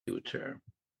computer.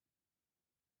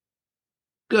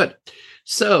 Good.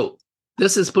 So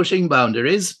this is Pushing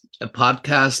Boundaries, a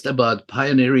podcast about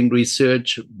pioneering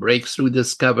research, breakthrough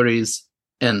discoveries,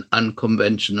 and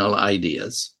unconventional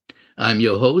ideas. I'm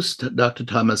your host, Dr.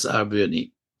 Thomas R.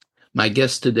 Birney. My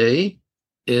guest today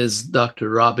is Dr.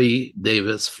 Robbie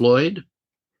Davis-Floyd,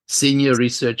 Senior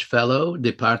Research Fellow,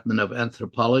 Department of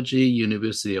Anthropology,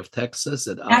 University of Texas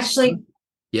at Austin. Actually,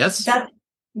 yes,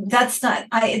 that's not.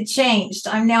 It changed.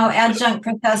 I'm now adjunct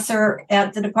professor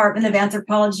at the Department of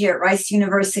Anthropology at Rice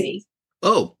University.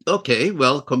 Oh, okay.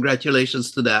 Well,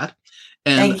 congratulations to that.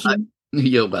 And Thank you.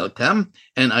 You're welcome.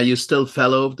 And are you still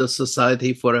fellow of the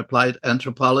Society for Applied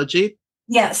Anthropology?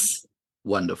 Yes.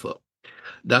 Wonderful.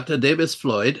 Dr.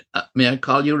 Davis-Floyd, may I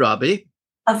call you Robbie?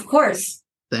 Of course.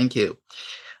 Thank you.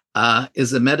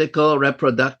 Is a medical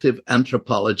reproductive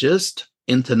anthropologist,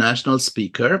 international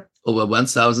speaker, over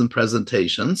 1,000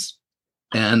 presentations,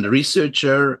 and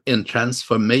researcher in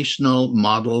transformational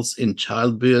models in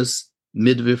childbirth,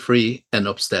 midwifery, and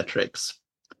obstetrics.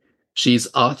 She's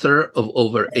author of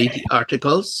over 80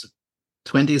 articles,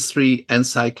 23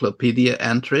 encyclopedia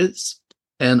entries,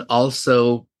 and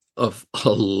also of a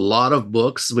lot of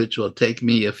books, which will take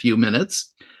me a few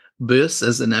minutes. Birth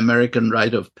as an American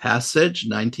Rite of Passage,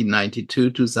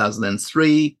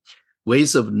 1992-2003,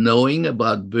 Ways of Knowing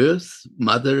About Birth,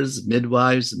 Mothers,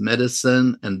 Midwives,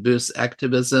 Medicine, and Birth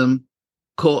Activism,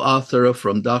 co-author of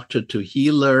From Doctor to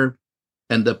Healer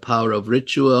and The Power of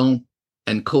Ritual,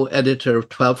 and co-editor of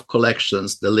 12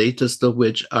 collections, the latest of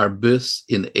which are Births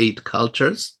in 8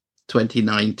 Cultures,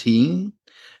 2019,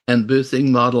 and Birthing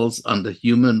Models on the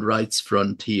Human Rights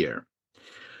Frontier.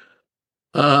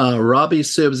 Robbie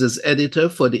serves as editor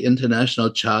for the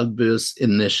International Childbirth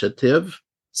Initiative,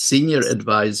 senior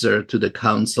advisor to the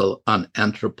Council on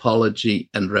Anthropology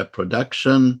and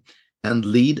Reproduction, and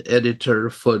lead editor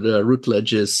for the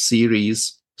Routledge's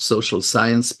series, Social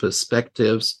Science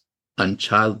Perspectives on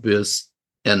Childbirth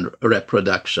and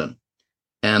Reproduction.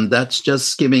 And that's just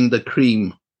skimming the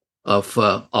cream of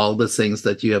all the things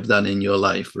that you have done in your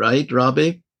life, right,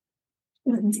 Robbie?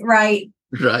 Right.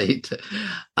 Right.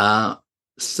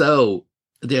 So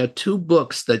there are 2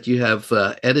 books that you have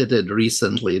edited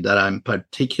recently that I'm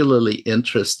particularly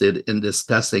interested in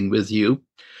discussing with you.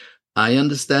 I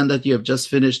understand that you have just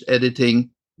finished editing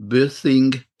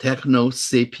Birthing Techno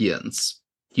Sapiens,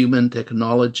 Human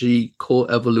Technology,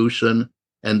 Co-Evolution,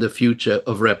 and the Future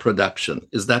of Reproduction.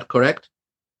 Is that correct?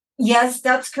 Yes,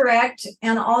 that's correct.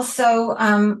 And also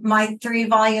my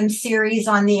 3-volume series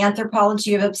on the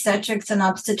anthropology of obstetrics and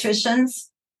obstetricians.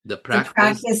 The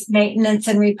practice, maintenance,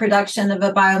 and reproduction of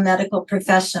a biomedical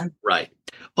profession. Right.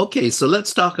 Okay, so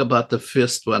let's talk about the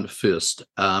first one first.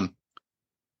 And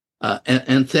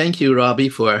thank you, Robbie,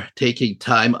 for taking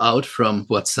time out from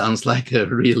what sounds like a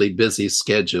really busy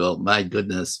schedule. My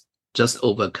goodness, just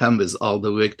overcome with all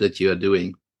the work that you are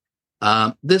doing.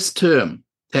 This term,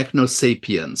 Techno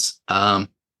Sapiens,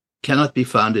 cannot be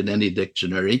found in any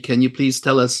dictionary. Can you please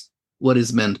tell us what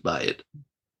is meant by it?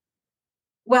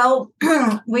 Well,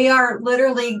 we are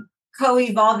literally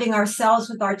co-evolving ourselves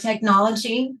with our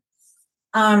technology.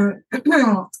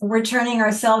 We're turning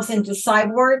ourselves into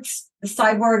cyborgs. The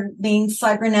cyborg means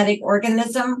cybernetic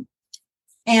organism.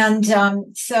 And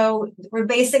so we're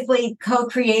basically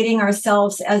co-creating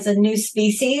ourselves as a new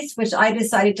species, which I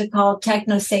decided to call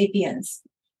Techno Sapiens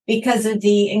because of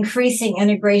the increasing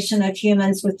integration of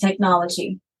humans with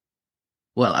technology.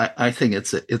 Well, I think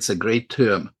it's a great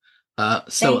term.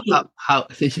 So how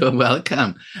you're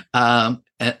welcome.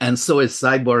 And so is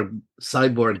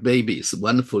cyborg babies,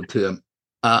 wonderful term.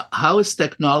 How is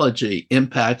technology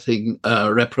impacting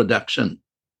reproduction?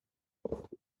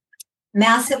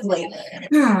 Massively.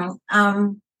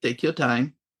 Take your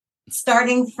time.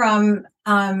 Starting from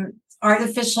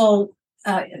artificial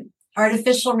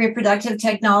reproductive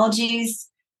technologies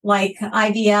like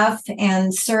IVF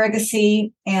and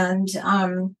surrogacy and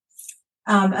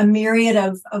a myriad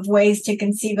of ways to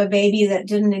conceive a baby that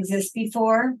didn't exist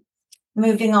before,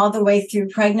 moving all the way through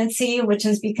pregnancy, which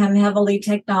has become heavily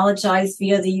technologized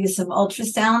via the use of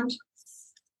ultrasound.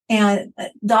 And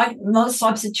most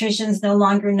obstetricians no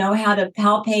longer know how to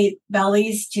palpate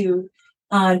bellies to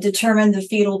determine the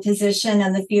fetal position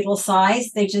and the fetal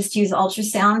size. They just use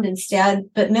ultrasound instead,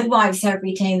 but midwives have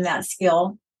retained that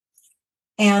skill.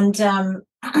 And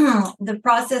the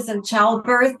process of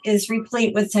childbirth is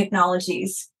replete with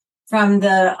technologies, from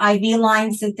the IV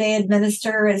lines that they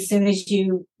administer as soon as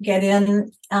you get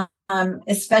in,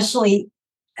 especially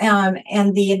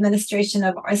and the administration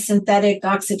of our synthetic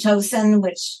oxytocin,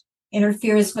 which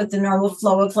interferes with the normal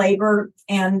flow of labor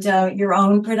and your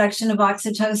own production of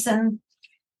oxytocin.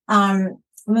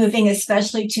 moving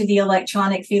especially to the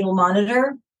electronic fetal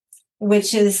monitor,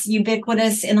 which is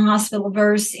ubiquitous in hospital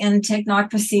births and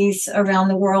technocracies around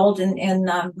the world in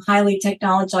highly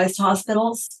technologized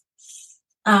hospitals.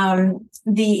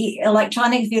 The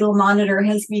electronic fetal monitor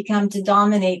has become to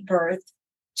dominate birth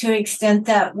to the extent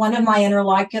that one of my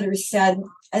interlocutors said,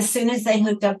 as soon as they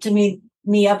hooked up to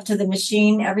me up to the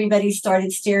machine, everybody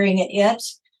started staring at it.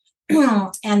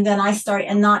 And then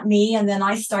not me. And then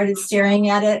I started staring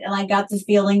at it, and I got the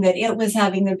feeling that it was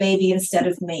having the baby instead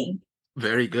of me.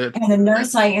 Very good. And the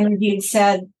nurse I interviewed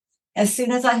said, as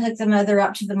soon as I hook the mother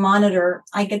up to the monitor,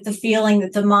 I get the feeling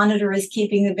that the monitor is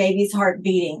keeping the baby's heart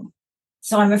beating.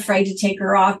 So I'm afraid to take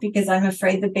her off because I'm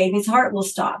afraid the baby's heart will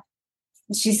stop.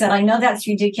 She said, I know that's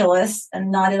ridiculous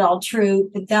and not at all true,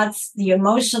 but that's the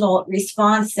emotional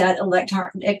response that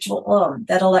electronic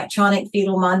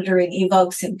fetal monitoring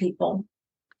evokes in people.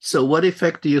 So what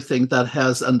effect do you think that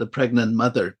has on the pregnant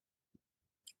mother?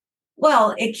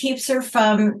 Well, it keeps her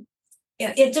from,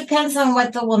 it depends on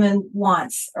what the woman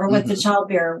wants or what the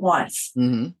childbearer wants.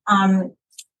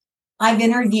 I've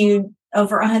interviewed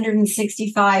over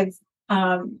 165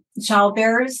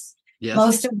 childbearers. Yes.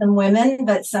 Most of them women,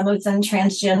 but some of them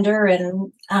transgender,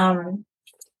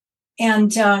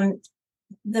 and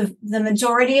the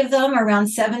majority of them, around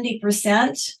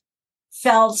 70%,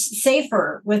 felt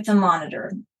safer with the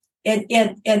monitor.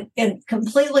 It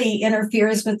completely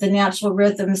interferes with the natural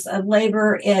rhythms of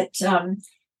labor. It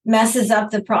messes up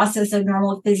the process of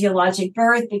normal physiologic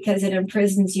birth because it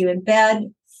imprisons you in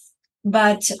bed,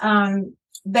 but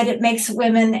it makes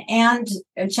women and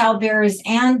childbearers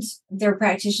and their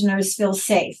practitioners feel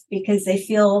safe because they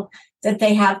feel that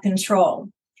they have control.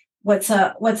 What's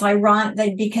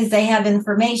ironic, because they have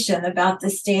information about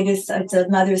the status of the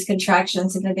mother's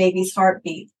contractions and the baby's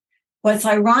heartbeat. What's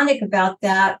ironic about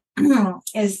that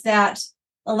is that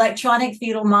electronic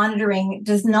fetal monitoring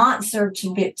does not serve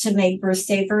to make birth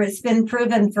safer. It's been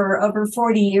proven for over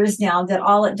 40 years now that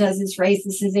all it does is raise the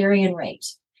cesarean rate,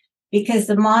 because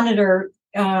the monitor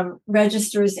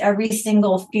registers every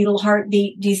single fetal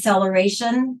heartbeat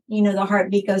deceleration. The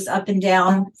heartbeat goes up and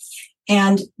down,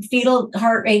 and fetal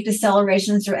heart rate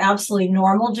decelerations are absolutely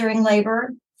normal during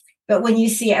labor. But when you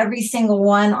see every single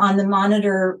one on the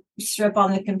monitor strip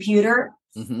on the computer,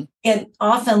 it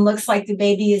often looks like the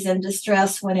baby is in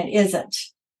distress when it isn't.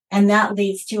 And that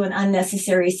leads to an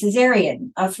unnecessary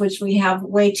cesarean, of which we have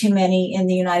way too many in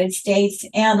the United States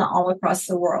and all across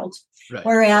the world. Right.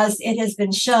 Whereas it has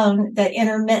been shown that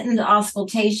intermittent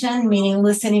auscultation, meaning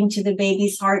listening to the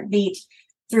baby's heartbeat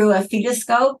through a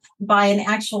fetoscope by an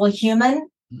actual human,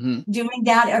 doing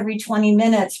that every 20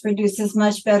 minutes produces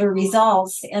much better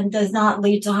results and does not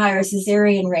lead to higher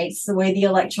cesarean rates the way the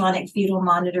electronic fetal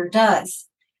monitor does.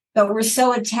 But we're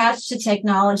so attached to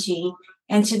technology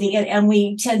and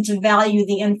we tend to value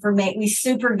the information. We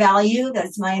super value,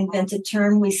 that's my invented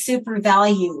term, we super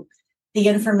value the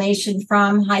information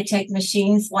from high-tech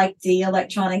machines like the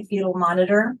electronic fetal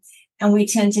monitor, and we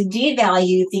tend to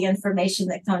devalue the information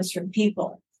that comes from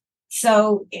people.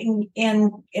 So in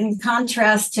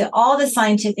contrast to all the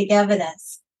scientific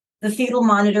evidence, the fetal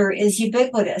monitor is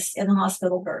ubiquitous in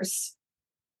hospital births.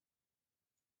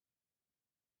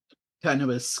 Kind of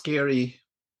a scary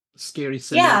scenario.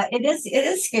 Yeah, it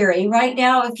is scary. Right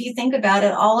now, if you think about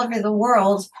it, all over the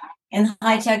world, in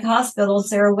high-tech hospitals,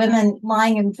 there are women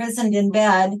lying imprisoned in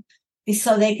bed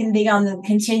so they can be on the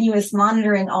continuous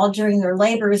monitoring all during their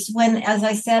labors when, as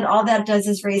I said, all that does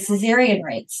is raise cesarean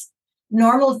rates.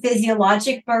 Normal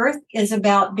physiologic birth is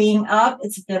about being up.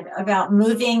 It's about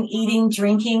moving, eating,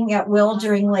 drinking at will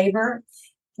during labor.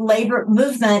 Labor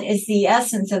movement is the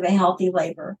essence of a healthy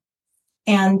labor.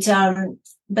 And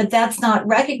but that's not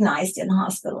recognized in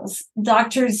hospitals.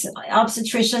 Doctors,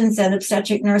 obstetricians, and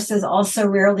obstetric nurses also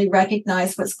rarely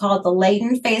recognize what's called the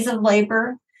latent phase of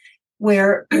labor,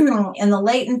 where in the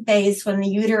latent phase, when the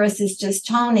uterus is just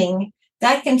toning,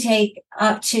 that can take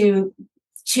up to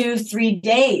 2-3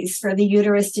 days for the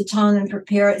uterus to tone and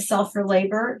prepare itself for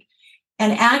labor.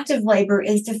 And active labor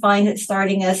is defined as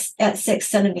starting at 6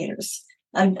 centimeters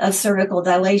of cervical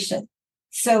dilation.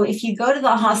 So if you go to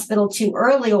the hospital too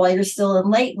early while you're still in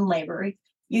latent labor,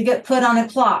 you get put on a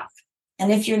clock.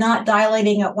 And if you're not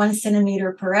dilating at 1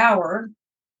 centimeter per hour,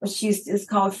 which is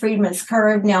called Friedman's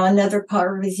curve, now another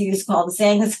curve is used called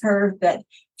Zhang's curve, but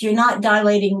if you're not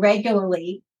dilating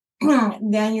regularly,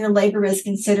 then your labor is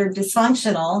considered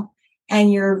dysfunctional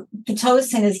and your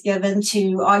Pitocin is given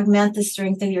to augment the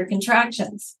strength of your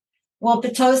contractions. Well,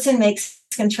 Pitocin makes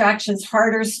contractions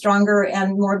harder, stronger,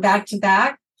 and more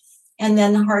back-to-back, and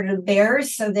then harder to bear.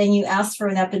 So then you ask for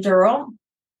an epidural.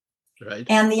 Right.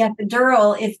 And the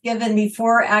epidural, if given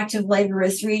before active labor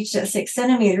is reached at 6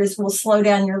 centimeters, will slow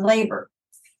down your labor.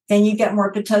 Then you get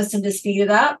more Pitocin to speed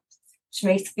it up, which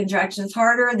makes the contractions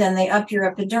harder. Then they up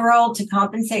your epidural to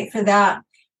compensate for that.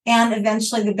 And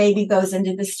eventually the baby goes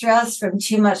into distress from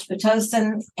too much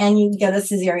Pitocin, and you get a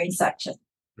cesarean section.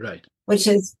 Right. Which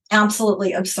is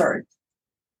absolutely absurd.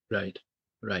 Right.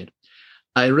 Right.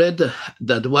 I read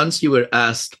that once you were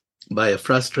asked by a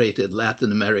frustrated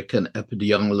Latin American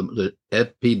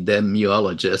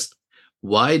epidemiologist,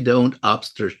 why don't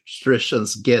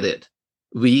obstetricians get it?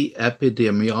 We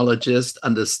epidemiologists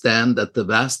understand that the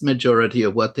vast majority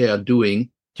of what they are doing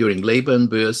during labor and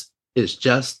birth is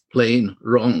just plain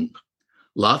wrong.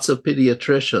 Lots of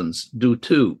pediatricians do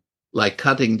too, like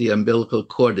cutting the umbilical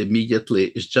cord immediately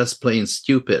is just plain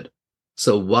stupid.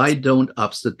 So why don't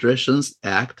obstetricians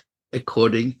act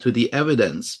according to the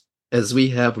evidence, as we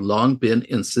have long been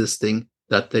insisting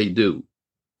that they do?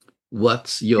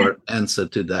 What's your answer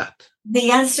to that?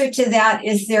 The answer to that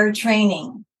is their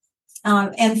training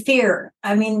and fear.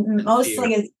 I mean,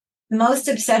 most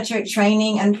obstetric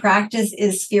training and practice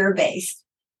is fear-based.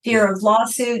 Fear of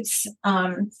lawsuits,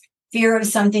 fear of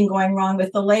something going wrong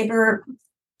with the labor.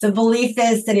 The belief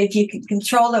is that if you can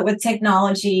control it with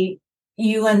technology,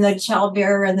 you and the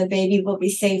childbearer and the baby will be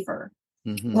safer.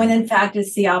 Mm-hmm. When in fact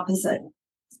it's the opposite.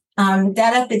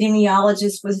 That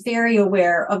epidemiologist was very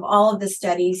aware of all of the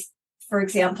studies, for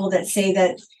example, that say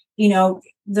that,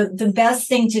 the best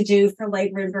thing to do for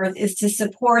labor and birth is to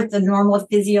support the normal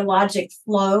physiologic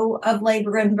flow of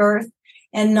labor and birth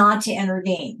and not to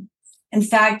intervene. In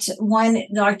fact, one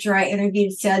doctor I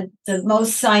interviewed said the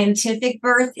most scientific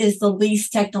birth is the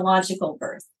least technological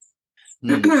birth.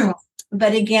 Mm.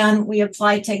 But again, we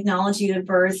apply technology to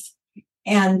birth,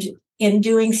 and in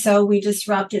doing so, we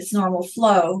disrupt its normal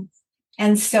flow.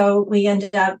 And so we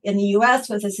ended up in the U.S.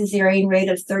 with a cesarean rate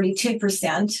of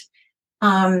 32%.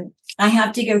 I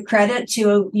have to give credit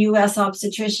to U.S.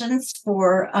 obstetricians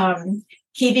for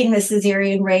keeping the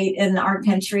cesarean rate in our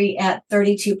country at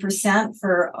 32%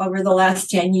 for over the last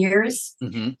 10 years.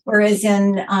 Mm-hmm. Whereas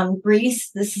in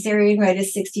Greece, the cesarean rate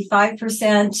is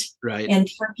 65%. Right. In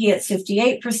Turkey, it's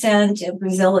 58%. In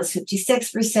Brazil, it's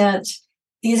 56%.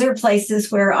 These are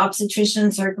places where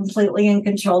obstetricians are completely in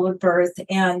control of birth.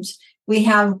 And we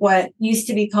have what used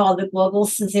to be called the global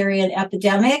cesarean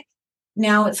epidemic.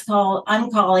 Now I'm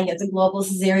calling it the global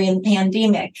cesarean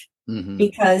pandemic. Mm-hmm.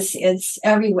 Because it's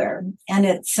everywhere, and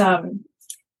it's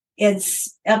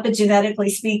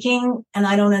epigenetically speaking, and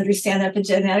I don't understand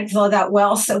epigenetics all that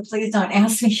well, so please don't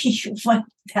ask me what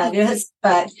that is.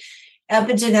 But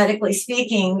epigenetically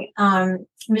speaking,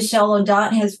 Michelle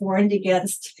Odant has warned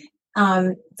against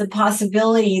the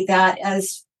possibility that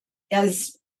as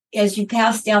you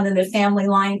pass down in the family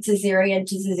line, cesarean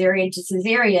to cesarean to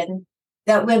cesarean,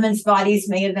 that women's bodies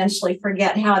may eventually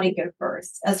forget how to give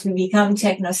birth. As we become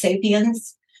techno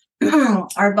sapiens,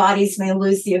 our bodies may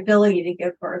lose the ability to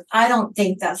give birth. I don't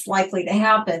think that's likely to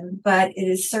happen, but it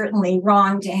is certainly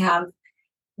wrong to have.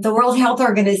 The World Health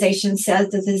Organization says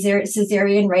that the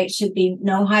cesarean rate should be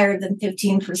no higher than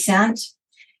 15%.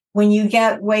 When you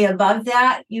get way above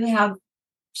that, you have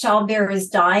childbearers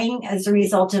dying as a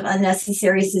result of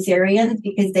unnecessary cesareans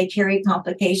because they carry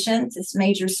complications. It's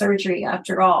major surgery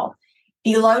after all.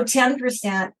 Below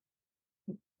 10%,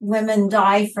 women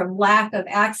die from lack of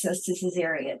access to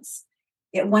cesareans.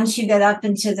 Once you get up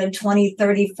into the 20,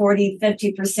 30, 40,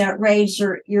 50% range,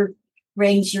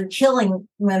 you're killing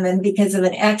women because of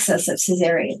an excess of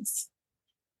cesareans.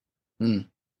 Hmm.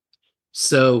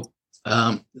 So,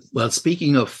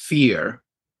 speaking of fear,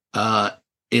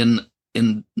 in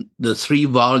the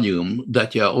 3-volume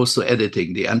that you're also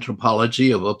editing, The Anthropology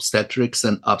of Obstetrics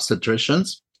and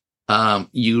Obstetricians,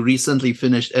 you recently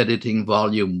finished editing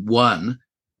volume 1,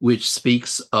 which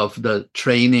speaks of the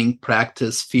training,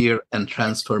 practice, fear, and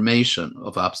transformation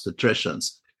of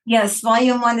obstetricians. Yes,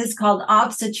 volume 1 is called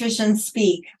Obstetricians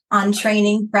Speak on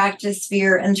Training, Practice,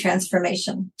 Fear, and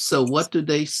Transformation. So what do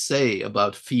they say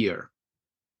about fear?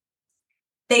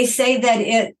 They say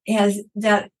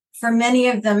that for many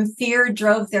of them, fear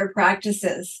drove their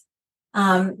practices.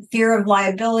 Fear of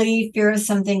liability, fear of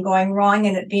something going wrong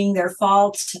and it being their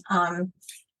fault,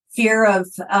 fear of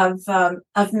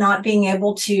not being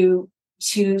able to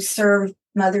serve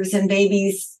mothers and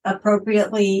babies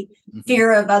appropriately, mm-hmm.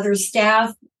 fear of other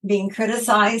staff being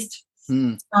criticized.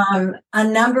 A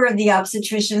number of the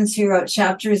obstetricians who wrote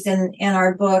chapters in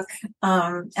our book,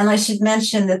 and I should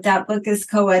mention that book is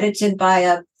co-edited by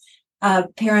a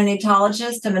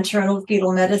perinatologist, a maternal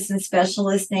fetal medicine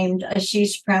specialist named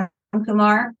Ashish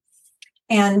Kumar.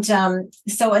 And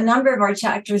so a number of our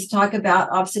chapters talk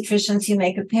about obstetricians who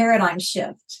make a paradigm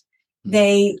shift.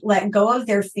 They let go of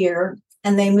their fear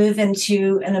and they move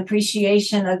into an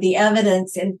appreciation of the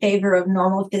evidence in favor of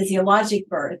normal physiologic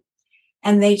birth.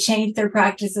 And they change their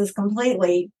practices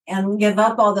completely and give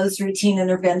up all those routine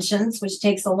interventions, which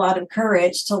takes a lot of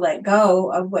courage to let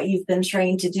go of what you've been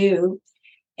trained to do.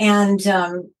 And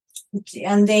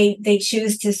they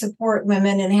choose to support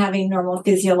women in having normal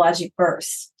physiologic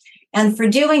births. And for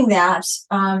doing that,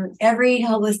 every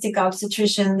holistic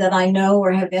obstetrician that I know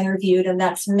or have interviewed, and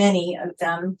that's many of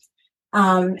them,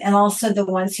 and also the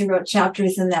ones who wrote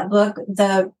chapters in that book,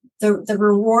 the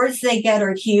rewards they get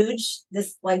are huge.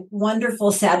 This like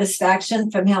wonderful satisfaction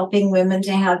from helping women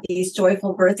to have these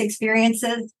joyful birth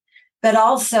experiences, but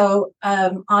also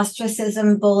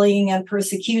ostracism, bullying, and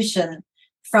persecution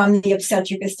from the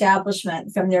obstetric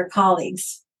establishment, from their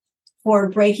colleagues, for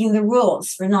breaking the rules,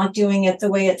 for not doing it the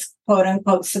way it's quote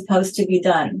unquote supposed to be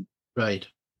done. Right.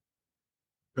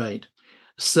 Right.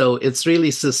 So it's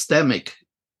really systemic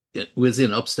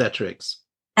within obstetrics.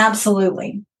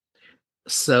 Absolutely.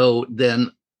 So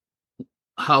then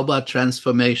how about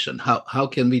transformation? How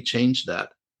can we change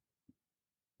that?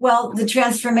 Well, the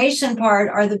transformation part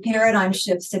are the paradigm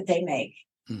shifts that they make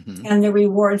and the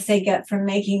rewards they get from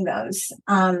making those.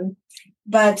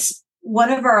 But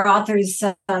one of our authors,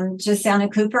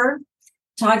 Jessana Cooper,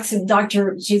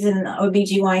 she's an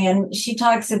OBGYN. She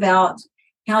talks about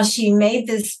how she made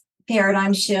this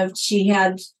paradigm shift. She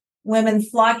had women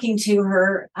flocking to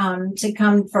her to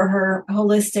come for her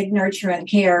holistic nurturant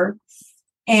care.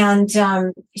 And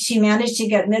she managed to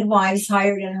get midwives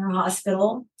hired in her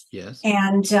hospital. Yes.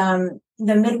 And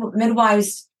the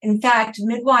midwives, in fact,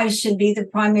 midwives should be the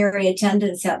primary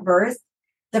attendants at birth.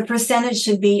 The percentage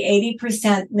should be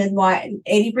 80% midwife,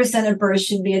 80% of births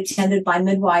should be attended by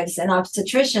midwives, and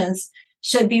obstetricians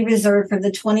should be reserved for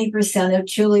the 20% of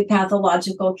truly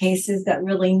pathological cases that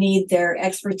really need their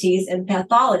expertise in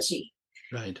pathology.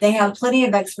 Right. They have plenty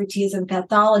of expertise in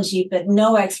pathology, but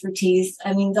no expertise.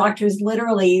 I mean, doctors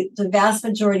literally, the vast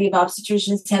majority of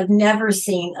obstetricians have never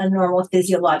seen a normal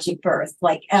physiologic birth,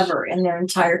 like ever in their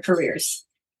entire careers.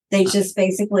 They just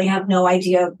basically have no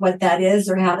idea what that is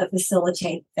or how to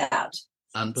facilitate that.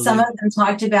 Some of them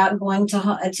talked about going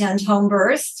to attend home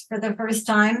births for the first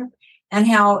time and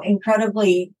how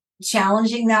incredibly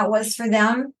challenging that was for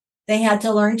them. They had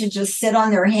to learn to just sit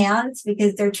on their hands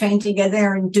because they're trained to get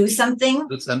there and do something.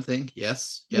 Do something,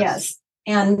 yes. Yes.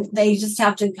 And they just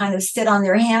have to kind of sit on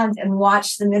their hands and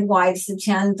watch the midwives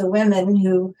attend the women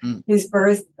whose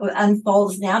birth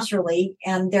unfolds naturally.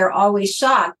 And they're always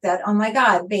shocked that, oh my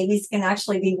God, babies can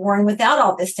actually be born without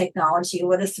all this technology.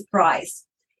 What a surprise.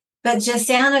 But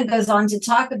Jessana goes on to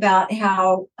talk about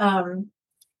how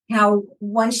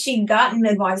once she'd gotten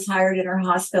midwives hired in her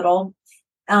hospital,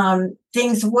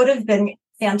 things would have been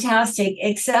fantastic,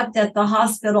 except that the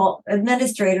hospital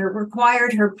administrator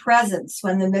required her presence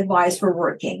when the midwives were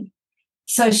working.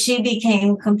 So she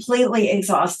became completely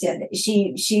exhausted.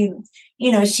 She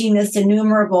missed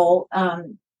innumerable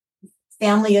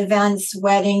family events,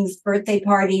 weddings, birthday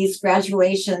parties,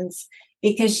 graduations,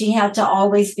 because she had to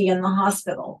always be in the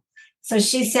hospital. So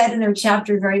she said in her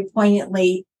chapter very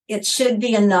poignantly, it should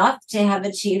be enough to have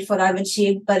achieved what I've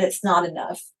achieved, but it's not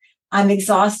enough. I'm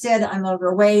exhausted. I'm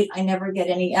overweight. I never get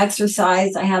any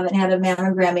exercise. I haven't had a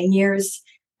mammogram in years.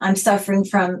 I'm suffering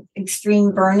from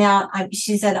extreme burnout.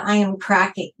 She said, I am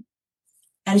cracking.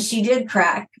 And she did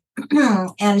crack.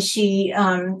 And she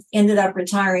ended up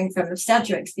retiring from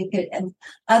obstetrics because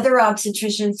other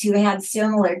obstetricians who had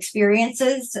similar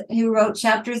experiences, who wrote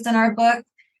chapters in our book,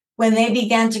 when they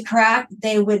began to crack,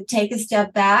 they would take a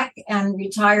step back and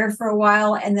retire for a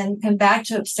while and then come back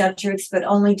to obstetrics, but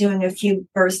only doing a few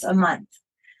births a month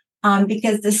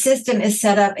because the system is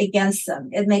set up against them.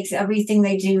 It makes everything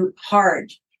they do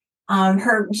hard.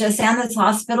 Jessana's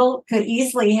hospital could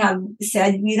easily have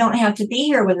said, you don't have to be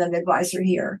here when the midwives are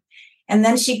here. And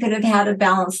then she could have had a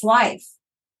balanced life.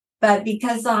 But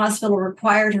because the hospital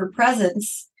required her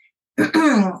presence,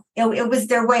 it was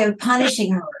their way of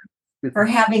punishing her for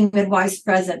having midwives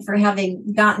present, for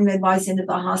having gotten midwives into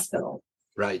the hospital.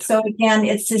 Right. So again,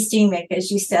 it's systemic,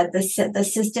 as you said. The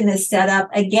system is set up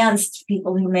against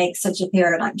people who make such a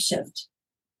paradigm shift.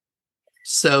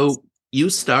 So you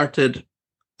started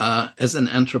as an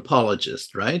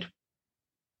anthropologist, right?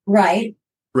 Right.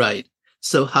 Right.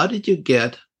 So how did you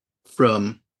get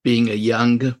from being a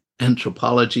young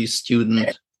anthropology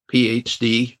student,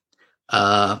 PhD,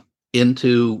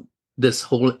 into this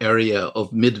whole area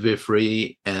of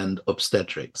midwifery and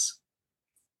obstetrics?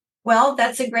 Well,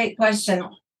 that's a great question.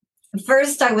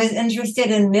 First, I was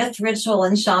interested in myth, ritual,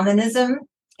 and shamanism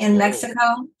in Mexico.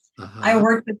 I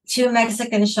worked with 2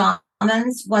 Mexican shamans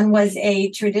shamans. One was a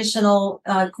traditional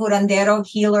curandero,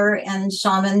 healer and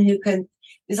shaman who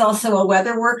is also a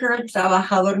weather worker,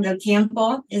 trabajador del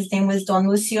tiempo. His name was Don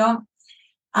Lucio.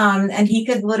 And he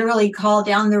could literally call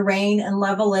down the rain and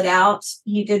level it out.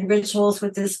 He did rituals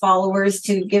with his followers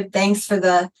to give thanks for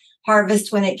the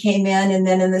harvest when it came in, and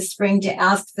then in the spring to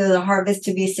ask for the harvest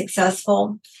to be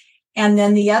successful. And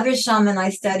then the other shaman I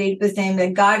studied was named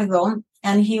Edgardo,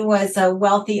 and he was a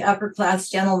wealthy upper class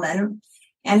gentleman.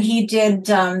 And he did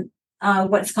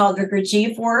what's called the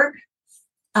Gurdjieff work.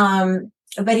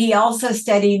 But he also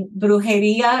studied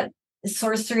brujeria,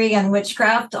 sorcery, and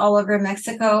witchcraft all over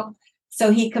Mexico.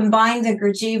 So he combined the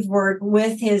Gurdjieff work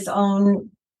with his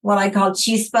own, what I call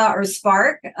chispa or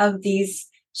spark of these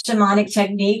shamanic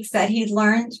techniques that he'd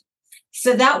learned.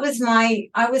 So that was I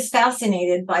was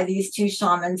fascinated by these two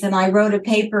shamans, and I wrote a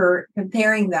paper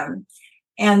comparing them.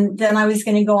 And then I was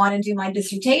going to go on and do my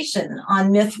dissertation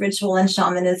on myth, ritual, and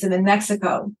shamanism in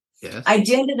Mexico. Yes. I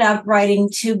ended up writing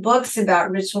 2 books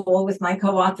about ritual with my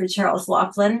co-author, Charles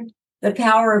Laughlin, The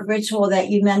Power of Ritual that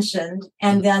you mentioned.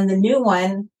 And then the new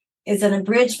one is an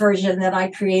abridged version that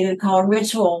I created called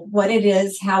Ritual, What It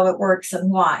Is, How It Works,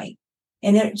 and Why.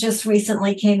 And it just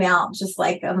recently came out just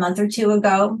like a month or 2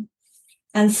 ago.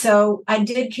 And so I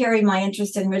did carry my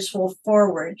interest in ritual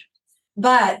forward.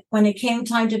 But when it came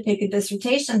time to pick a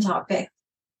dissertation topic,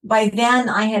 by then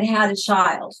I had a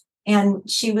child, and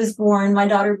she was born, my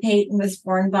daughter Peyton was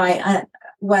born by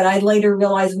what I later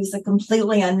realized was a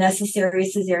completely unnecessary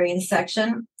cesarean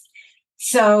section.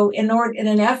 So in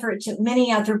an effort to,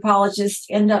 many anthropologists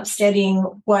end up studying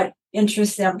what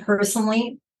interests them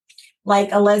personally.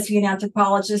 Like a lesbian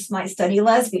anthropologist might study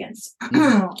lesbians.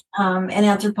 An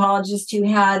anthropologist who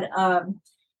had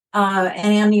an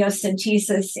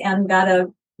amniocentesis and had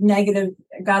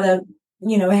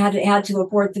to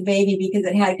abort the baby because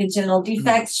it had congenital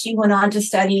defects. She went on to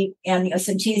study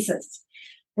amniocentesis.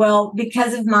 Well,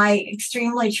 because of my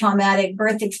extremely traumatic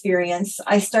birth experience,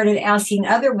 I started asking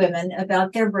other women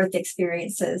about their birth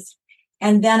experiences.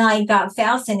 And then I got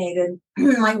fascinated.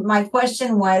 My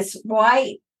question was,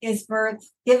 why is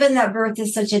birth, given that birth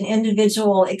is such an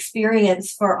individual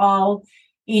experience for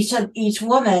each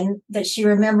woman that she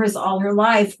remembers all her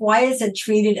life, why is it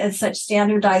treated in such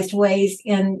standardized ways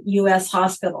in U.S.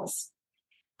 hospitals?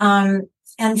 And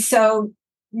so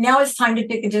now it's time to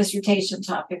pick a dissertation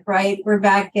topic, right? We're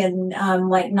back in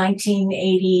like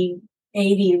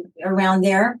 1980, around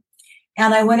there.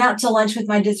 And I went out to lunch with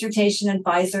my dissertation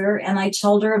advisor, and I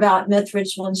told her about myth,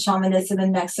 ritual, and shamanism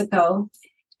in Mexico.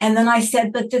 And then I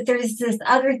said, but that there's this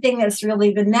other thing that's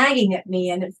really been nagging at me,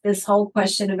 and it's this whole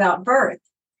question about birth.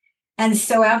 And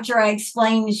so after I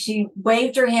explained, she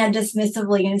waved her hand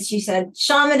dismissively, and she said,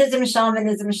 shamanism,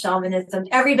 shamanism, shamanism.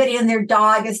 Everybody and their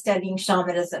dog is studying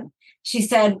shamanism. She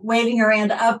said, waving her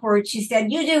hand upward, she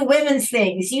said, you do women's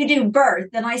things, you do birth.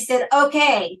 And I said,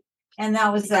 okay. And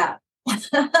that was that.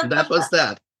 That was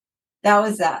that. That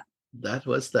was that. That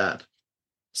was that.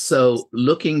 So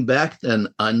looking back then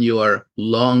on your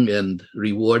long and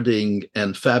rewarding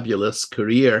and fabulous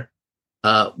career,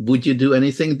 would you do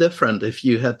anything different if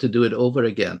you had to do it over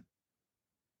again?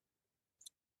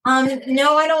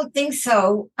 No, I don't think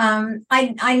so. I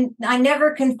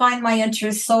never confined my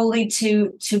interest solely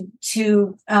to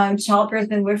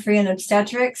childbirth and midwifery and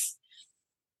obstetrics.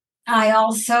 I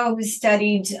also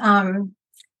studied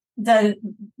the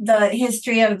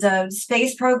history of the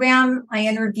space program. I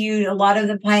interviewed a lot of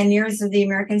the pioneers of the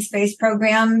American space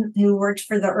program who worked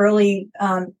for the early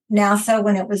NASA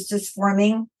when it was just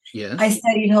forming. Yes. I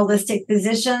studied holistic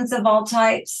physicians of all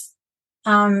types.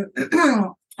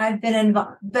 I've been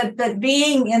involved, but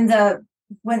being in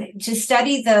to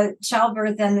study the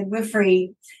childbirth and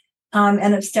midwifery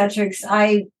and obstetrics,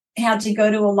 I had to go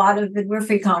to a lot of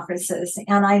midwifery conferences,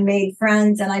 and I made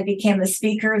friends and I became a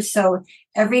speaker. So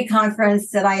every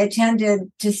conference that I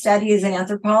attended to study as an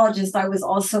anthropologist, I was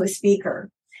also a speaker.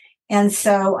 And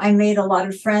so I made a lot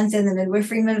of friends in the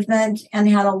midwifery movement and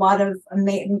had a lot of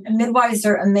midwives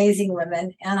are amazing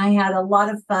women. And I had a lot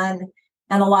of fun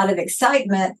and a lot of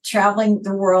excitement traveling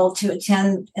the world to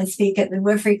attend and speak at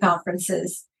midwifery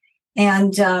conferences.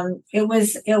 And it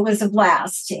was a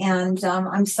blast. And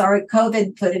I'm sorry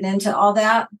COVID put an end to all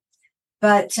that.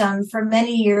 But for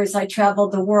many years, I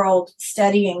traveled the world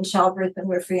studying childbirth,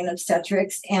 midwifery, and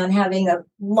obstetrics, and having a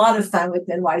lot of fun with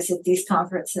midwives at these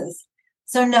conferences.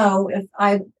 So no,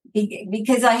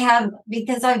 because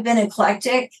I've been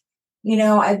eclectic,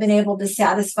 I've been able to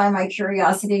satisfy my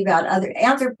curiosity about other.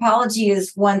 Anthropology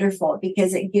is wonderful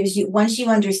because it gives you, once you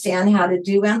understand how to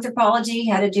do anthropology,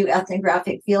 how to do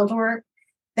ethnographic field work,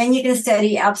 then you can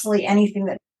study absolutely anything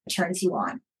that turns you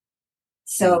on.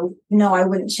 So no, I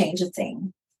wouldn't change a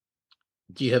thing.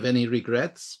 Do you have any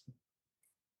regrets?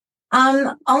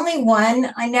 Only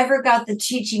one. I never got the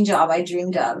teaching job I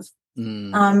dreamed of.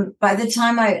 By the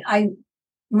time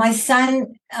my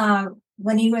son,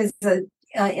 when he was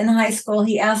in high school,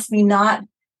 he asked me not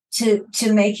to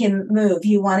make him move.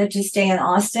 He wanted to stay in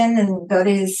Austin and go to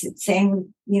his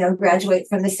same, graduate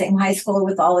from the same high school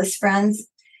with all his friends.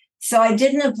 So I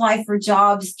didn't apply for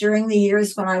jobs during the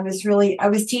years when I was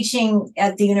teaching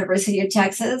at the University of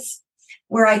Texas,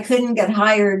 where I couldn't get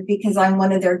hired because I'm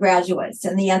one of their graduates.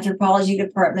 And the anthropology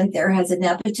department there has a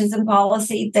nepotism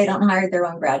policy. They don't hire their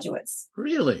own graduates.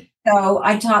 Really? So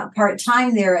I taught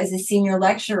part-time there as a senior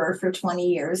lecturer for 20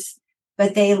 years,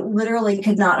 but they literally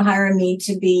could not hire me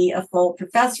to be a full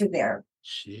professor there.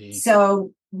 Gee.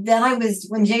 So then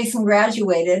when Jason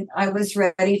graduated, I was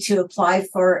ready to apply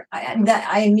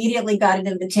I immediately got an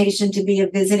invitation to be a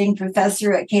visiting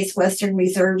professor at Case Western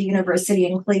Reserve University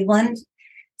in Cleveland.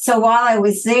 So while I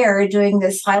was there doing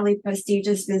this highly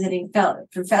prestigious visiting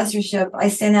professorship, I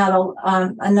sent out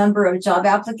a number of job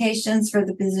applications for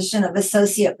the position of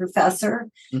associate professor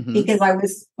because I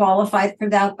was qualified for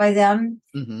that by them.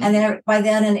 And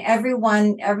then every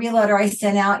letter I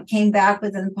sent out came back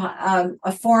with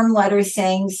a form letter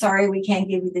saying, sorry, we can't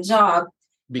give you the job.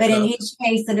 But in each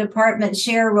case, the department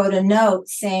chair wrote a note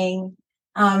saying,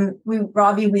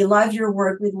 Robbie, we love your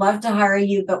work. We'd love to hire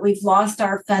you, but we've lost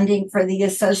our funding for the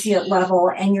associate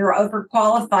level and you're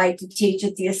overqualified to teach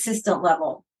at the assistant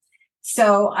level.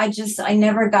 So I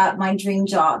never got my dream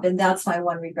job. And that's my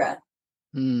one regret.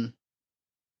 Now,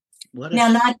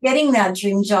 not getting that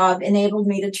dream job enabled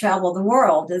me to travel the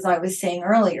world, as I was saying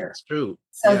earlier. That's true.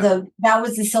 So that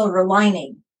was the silver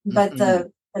lining. But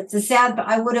the sad,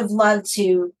 I would have loved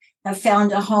to have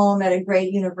found a home at a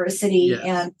great university.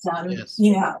 And,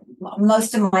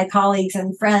 most of my colleagues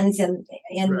and friends in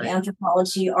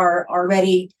anthropology are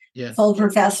already full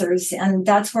professors. And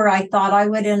that's where I thought I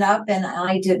would end up, and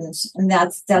I didn't. And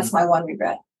that's my one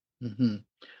regret.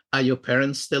 Are your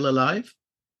parents still alive?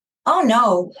 Oh,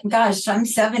 no. Gosh, I'm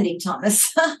 70,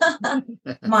 Thomas.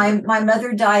 My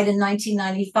mother died in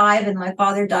 1995 and my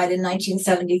father died in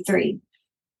 1973.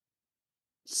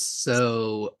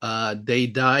 So they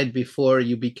died before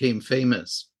you became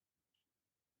famous.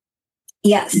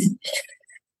 Yes.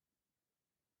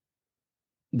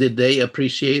 Did they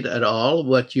appreciate at all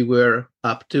what you were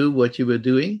up to, what you were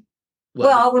doing?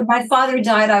 Well, when my father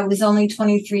died, I was only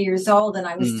 23 years old and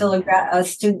I was still a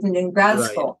student in grad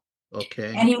school.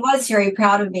 Okay. And he was very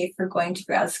proud of me for going to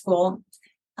grad school.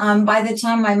 By the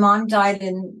time my mom died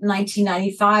in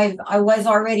 1995, I was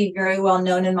already very well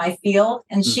known in my field,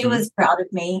 and she was proud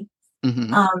of me.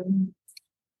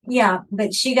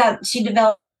 But she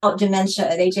developed dementia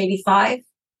at age 85.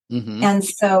 And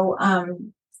so,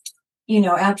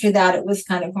 after that, it was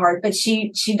kind of hard, but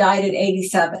she died at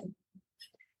 87.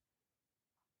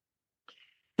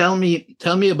 Tell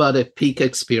me about a peak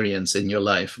experience in your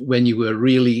life when you were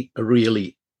really,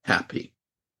 really happy.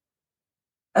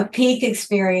 A peak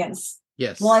experience.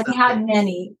 Yes. Well, I've had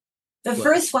many. The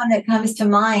first one that comes to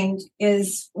mind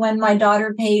is when my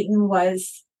daughter Peyton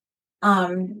was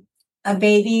a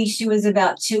baby. She was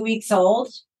about 2 weeks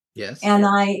old. Yes. And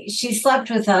she slept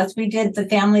with us. We did the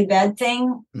family bed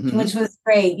thing, which was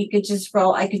great. I could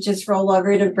just roll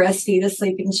over to breastfeed a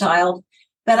sleeping child.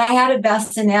 But I had a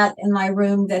bassinet in my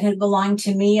room that had belonged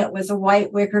to me. It was a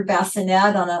white wicker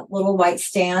bassinet on a little white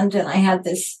stand. And I had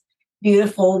this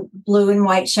beautiful blue and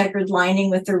white checkered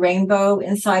lining with the rainbow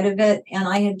inside of it. And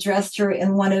I had dressed her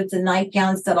in one of the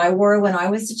nightgowns that I wore when I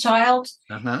was a child.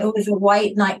 It was a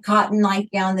white cotton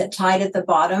nightgown that tied at the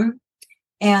bottom.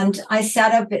 And I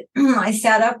sat up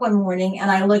one morning and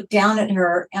I looked down at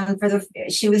her, and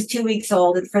she was 2 weeks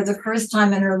old. And for the first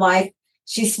time in her life,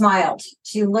 she smiled.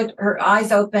 Her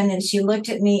eyes opened and she looked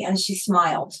at me and she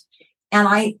smiled. And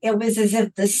it was as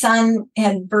if the sun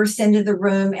had burst into the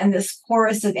room and this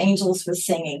chorus of angels was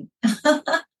singing.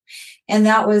 And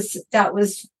that was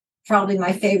probably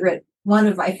one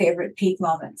of my favorite peak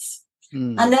moments.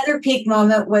 Another peak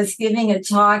moment was giving a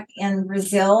talk in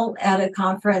Brazil at a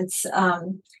conference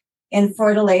in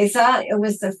Fortaleza. It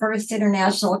was the first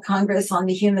International Congress on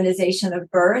the Humanization of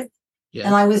Birth. Yes.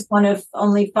 And I was one of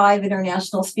only 5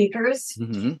 international speakers.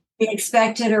 We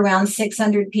expected around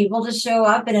 600 people to show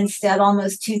up, and instead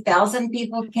almost 2,000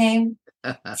 people came.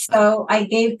 So I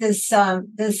gave this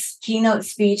keynote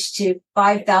speech to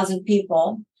 5,000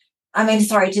 people.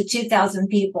 To 2,000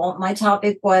 people. My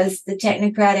topic was the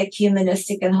technocratic,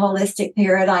 humanistic, and holistic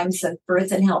paradigms of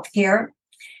birth and healthcare.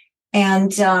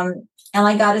 And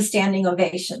I got a standing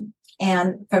ovation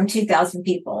from 2,000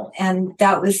 people. And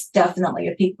that was definitely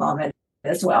a peak moment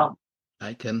as well.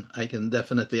 I can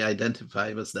definitely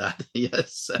identify with that.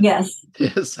 Yes. Yes.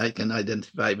 Yes, I can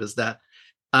identify with that.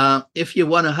 If you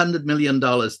won $100 million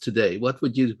today, what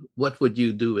would you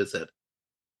do with it?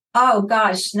 Oh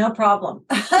gosh, no problem.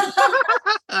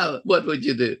 What would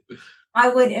you do? I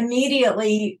would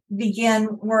immediately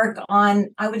begin work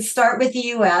on, I would start with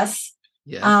the US.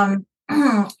 Yes.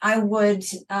 I would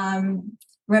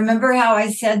remember how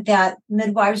I said that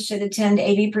midwives should attend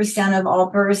 80% of all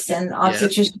births and Yes.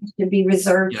 obstetricians should be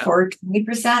reserved Yeah. for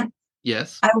 20%.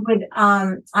 Yes. I would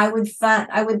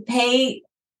pay,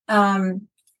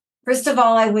 first of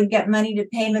all, I would get money to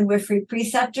pay midwifery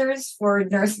preceptors for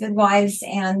nurse midwives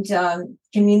and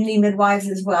community midwives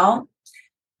as well.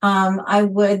 I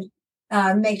would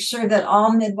make sure that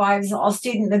all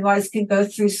student midwives could go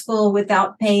through school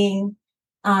without paying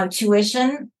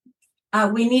tuition.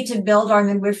 We need to build our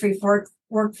midwifery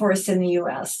workforce in the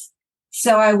U.S.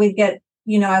 So I would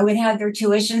I would have their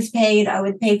tuitions paid. I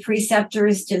would pay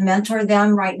preceptors to mentor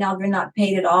them. Right now, they're not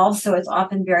paid at all. So it's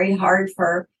often very hard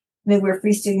for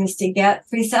midwifery students to get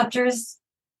preceptors.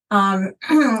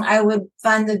 I would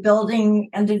fund the building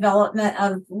and development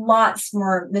of lots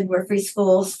more midwifery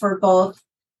schools for both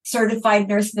certified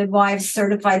nurse midwives,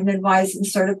 certified midwives, and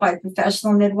certified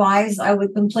professional midwives. I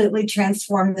would completely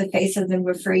transform the face of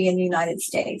midwifery in the United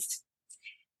States.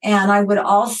 And I would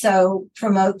also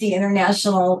promote the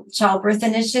International Childbirth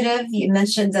Initiative. You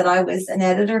mentioned that I was an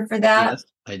editor for that. Yes,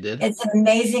 I did. It's an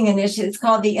amazing initiative. It's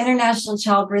called the International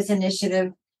Childbirth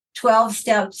Initiative, 12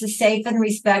 Steps to Safe and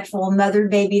Respectful Mother,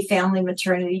 Baby, Family,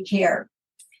 Maternity Care.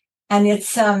 And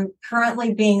it's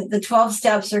the 12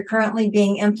 steps are currently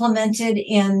being implemented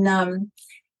in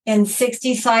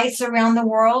 60 sites around the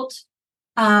world.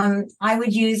 I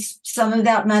would use some of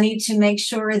that money to make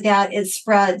sure that it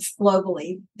spreads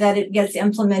globally, that it gets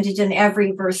implemented in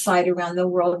every birth site around the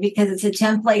world, because it's a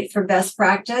template for best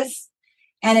practice.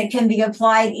 And it can be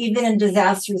applied even in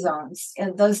disaster zones.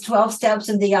 And those 12 steps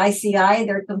of the ICI,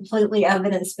 they're completely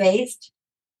evidence-based.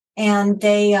 And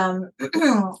they are,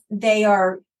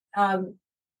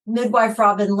 midwife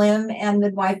Robin Lim and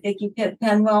midwife Vicki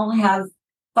Penwell have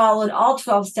followed all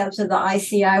 12 steps of the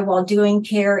ICI while doing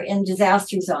care in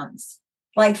disaster zones.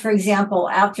 Like, for example,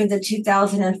 after the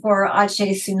 2004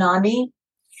 Aceh tsunami,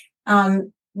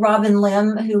 Robin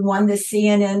Lim, who won the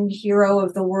CNN Hero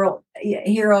of the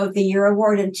Year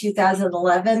award in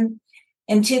 2011.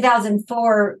 In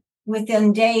 2004,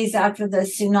 within days after the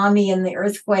tsunami and the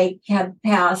earthquake had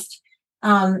passed,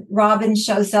 Robin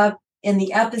shows up in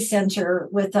the epicenter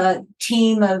with a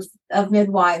team of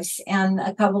midwives and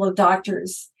a couple of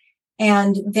doctors.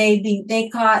 And they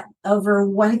caught over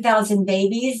 1,000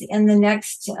 babies in the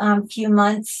next few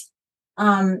months.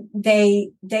 They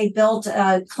built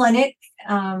a clinic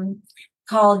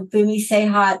called Bumi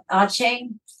Sehat Aceh.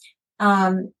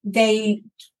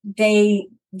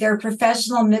 Their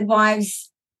professional midwives,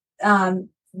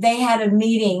 they had a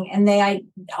meeting, and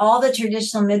all the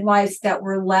traditional midwives that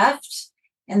were left,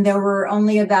 and there were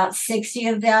only about 60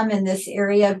 of them in this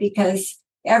area, because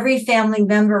every family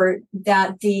member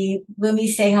that the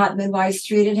Bumi Sehat midwives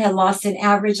treated had lost an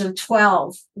average of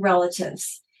 12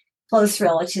 relatives, close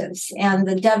relatives. And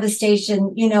the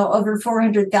devastation, over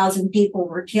 400,000 people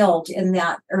were killed in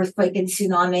that earthquake and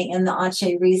tsunami in the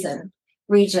Aceh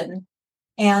region.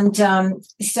 And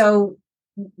so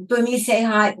Bumi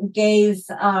Sehat gave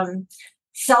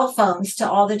cell phones to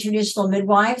all the traditional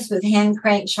midwives with hand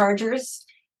crank chargers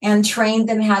and trained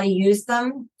them how to use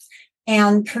them,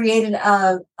 and created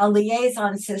a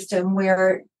liaison system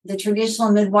where the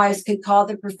traditional midwives could call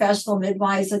the professional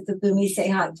midwives at the Bumi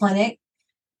Sehat clinic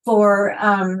for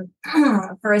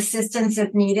assistance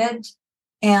if needed.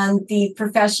 And the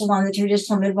professional and the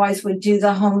traditional midwives would do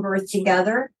the home birth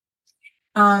together.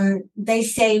 They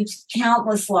saved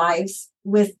countless lives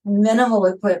with minimal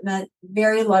equipment,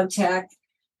 very low tech,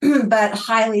 but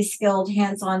highly skilled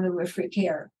hands-on midwifery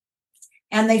care.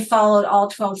 And they followed all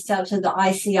 12 steps of the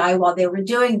ICI while they were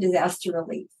doing disaster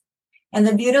relief. And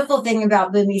the beautiful thing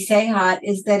about Bumi Sehat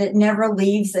is that it never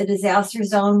leaves a disaster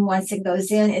zone. Once it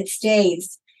goes in, it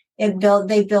stays.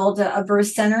 They build a birth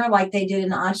center like they did in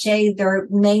Aceh. Their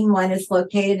main one is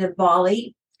located in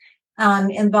Bali.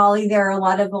 In Bali, there are a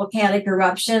lot of volcanic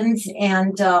eruptions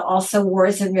and also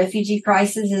wars and refugee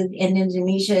crises in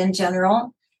Indonesia in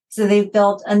general. So they've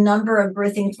built a number of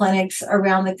birthing clinics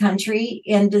around the country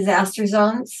in disaster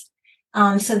zones,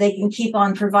 so they can keep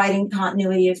on providing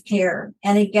continuity of care.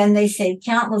 And again, they save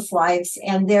countless lives,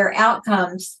 and their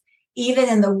outcomes, even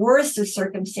in the worst of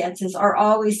circumstances, are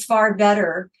always far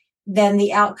better than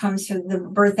the outcomes for the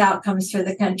birth outcomes for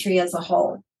the country as a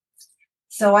whole.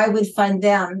 So I would fund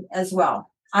them as well.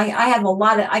 I have a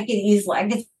lot of, I could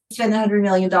spend $100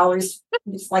 million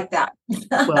just like that.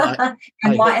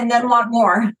 Well, and then want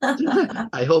more.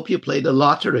 I hope you play the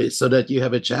lottery so that you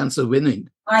have a chance of winning.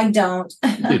 I don't.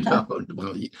 You don't.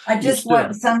 Well, I just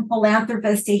want some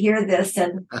philanthropist to hear this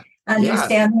and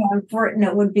understand how important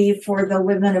it would be for the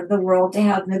women of the world to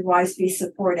have midwives be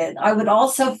supported. I would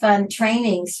also fund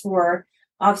trainings for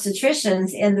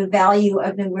obstetricians in the value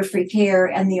of midwifery care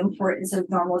and the importance of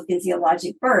normal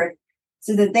physiologic birth,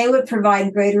 so that they would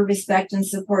provide greater respect and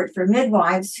support for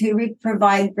midwives who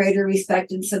provide greater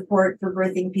respect and support for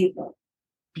birthing people.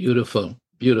 Beautiful,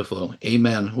 beautiful.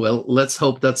 Amen. Well, let's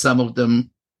hope that some of them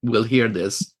will hear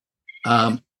this.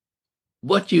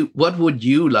 What would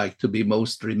you like to be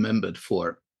most remembered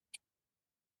for?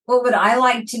 What would I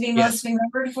like to be most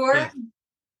remembered for? Yeah.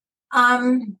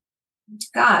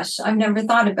 Gosh, I've never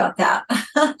thought about that.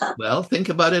 Well, think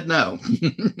about it now.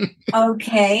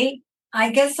 Okay.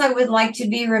 I guess I would like to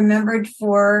be remembered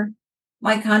for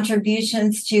my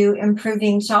contributions to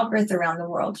improving childbirth around the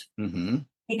world. Mm-hmm.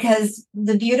 Because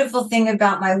the beautiful thing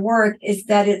about my work is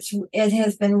that it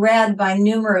has been read by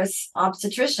numerous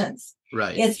obstetricians.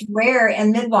 Right. It's rare,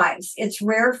 and midwives. It's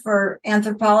rare for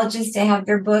anthropologists to have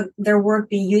their work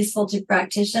be useful to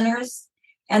practitioners.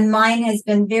 And mine has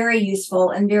been very useful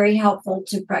and very helpful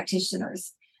to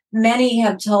practitioners. Many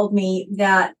have told me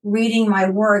that reading my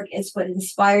work is what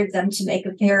inspired them to make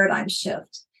a paradigm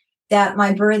shift. That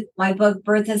my book,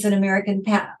 Birth as an American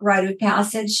Rite of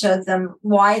Passage, showed them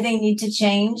why they need to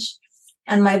change.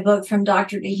 And my book, From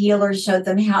Doctor to Healer, showed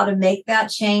them how to make that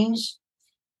change.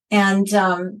 And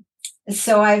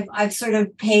so I've sort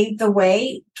of paved the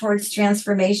way towards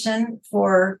transformation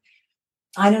for,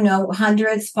 I don't know,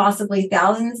 hundreds, possibly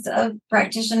thousands of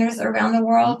practitioners around the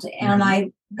world. Mm-hmm. And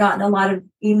I've gotten a lot of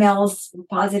emails,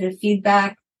 positive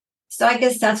feedback. So I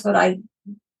guess that's what I'd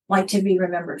like to be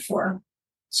remembered for.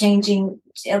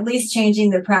 At least changing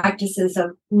the practices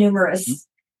of numerous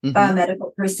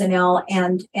biomedical personnel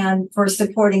and for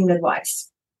supporting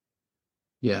midwives.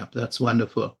 Yeah, that's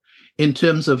wonderful. In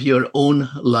terms of your own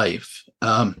life,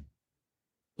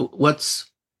 what's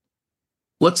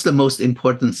the most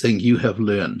important thing you have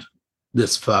learned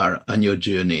this far on your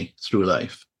journey through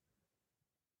life?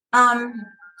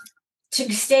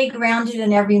 To stay grounded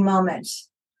in every moment,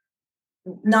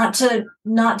 not to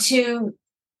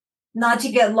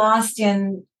get lost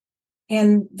in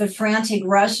the frantic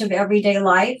rush of everyday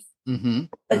life,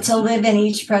 but to live in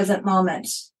each present moment.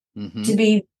 To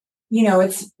be,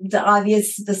 it's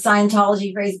the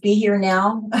Scientology phrase, be here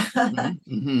now.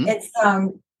 It's,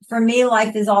 for me,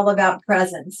 life is all about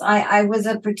presence. I was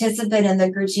a participant in the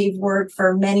Gurdjieff work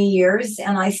for many years,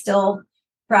 and I still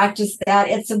practice that.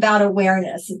 It's about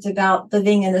awareness. It's about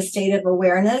living in a state of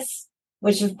awareness,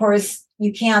 which, of course,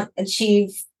 you can't achieve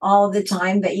all the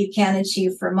time, but you can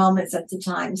achieve for moments at the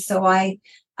time. So I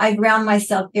ground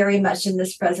myself very much in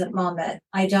this present moment.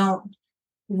 I don't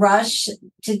rush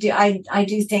to do. I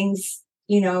do things,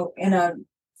 in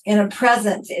a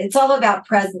present. It's all about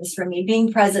presence for me,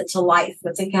 being present to life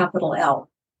with a capital L.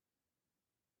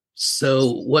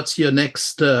 So what's your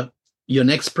next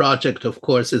project, of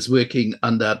course, is working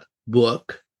on that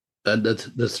book.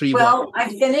 The three. Well, I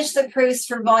finished the proofs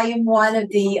for volume 1 of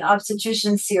the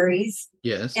Obstetrician series.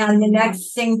 Yes. And the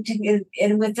next thing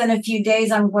within a few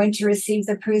days, I'm going to receive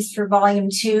the proofs for volume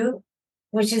 2,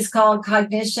 which is called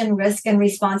Cognition, Risk, and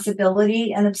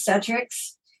Responsibility in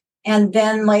Obstetrics. And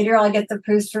then later I'll get the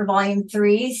proofs for volume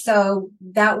 3. So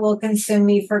that will consume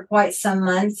me for quite some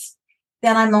months.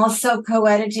 Then I'm also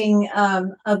co-editing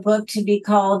a book to be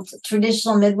called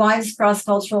Traditional Midwives,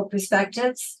 Cross-Cultural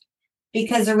Perspectives,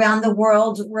 because around the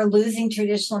world, we're losing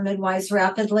traditional midwives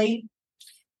rapidly.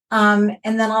 And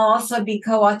then I'll also be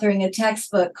co-authoring a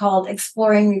textbook called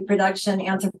Exploring Reproduction,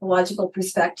 Anthropological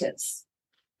Perspectives.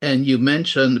 And you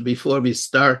mentioned before we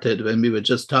started, when we were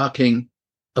just talking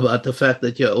about the fact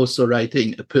that you're also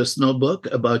writing a personal book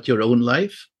about your own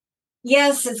life.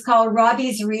 Yes, it's called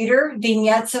Robbie's Reader,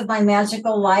 Vignettes of My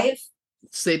Magical Life.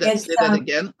 Say that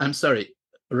again. I'm sorry.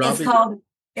 Robbie.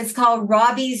 It's called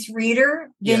Robbie's Reader,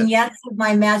 Vignettes of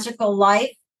My Magical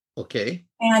Life. Okay.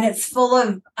 And it's full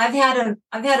of, I've had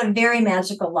a very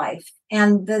magical life.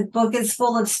 And the book is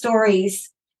full of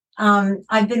stories.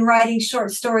 I've been writing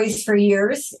short stories for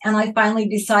years, and I finally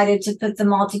decided to put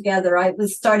them all together. I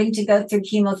was starting to go through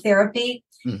chemotherapy,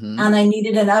 and I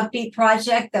needed an upbeat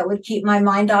project that would keep my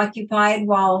mind occupied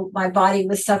while my body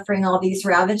was suffering all these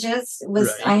ravages.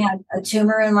 I had a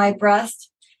tumor in my breast.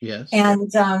 Yes.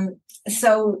 And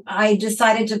so I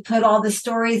decided to put all the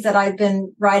stories that I've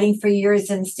been writing for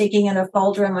years and sticking in a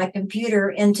folder on my computer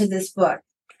into this book.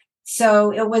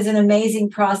 So it was an amazing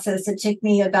process. It took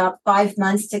me about 5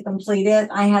 months to complete it.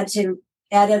 I had to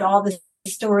edit all the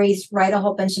stories, write a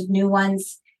whole bunch of new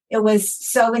ones. It was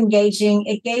so engaging.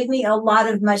 It gave me a lot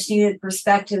of much needed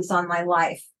perspectives on my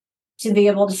life to be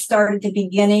able to start at the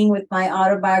beginning with my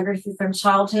autobiography from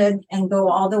childhood and go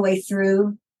all the way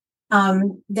through.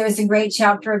 There's a great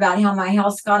chapter about how my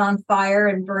house got on fire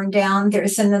and burned down.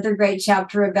 There's another great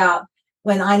chapter about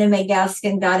when Ina May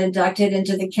Gaskin got inducted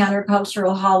into the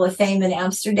Countercultural Hall of Fame in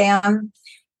Amsterdam.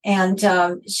 And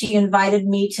she invited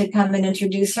me to come and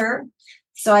introduce her.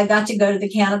 So I got to go to the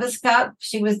Cannabis Cup.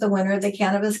 She was the winner of the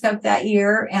Cannabis Cup that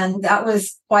year. And that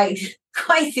was quite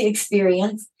the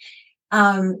experience.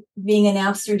 Being in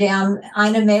Amsterdam,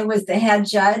 Ina May was the head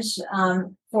judge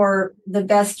for the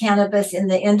best cannabis in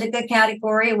the indica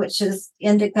category, which is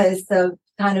indica is the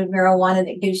kind of marijuana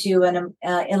that gives you an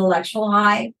intellectual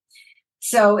high.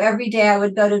 So every day I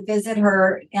would go to visit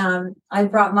her. I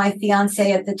brought my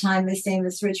fiance at the time. His name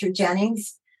is Richard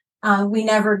Jennings. We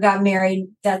never got married.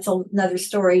 That's another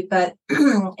story. But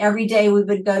every day we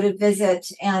would go to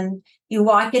visit, and you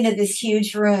walk into this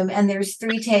huge room, and there's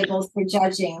 3 tables for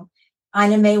judging.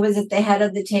 Ina May was at the head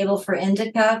of the table for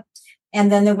indica.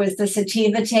 And then there was the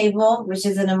sativa table, which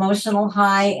is an emotional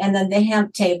high, and then the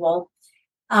hemp table.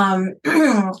 You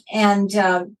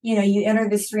enter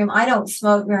this room. I don't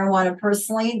smoke marijuana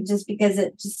personally, just because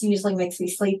it just usually makes me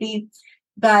sleepy.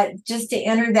 But just to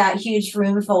enter that huge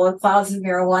room full of clouds of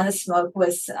marijuana smoke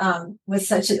was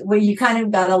you kind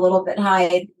of got a little bit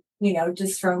high,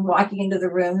 just from walking into the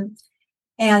room.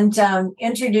 And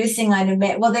introducing Ina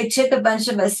May. Well, they took a bunch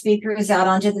of us speakers out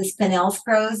onto this Pinellas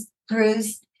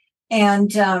cruise.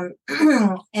 And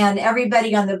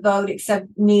everybody on the boat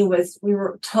except me we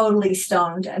were totally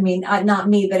stoned. I mean, not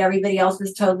me, but everybody else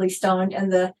was totally stoned.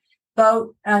 And the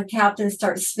boat captain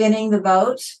starts spinning the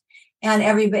boat, and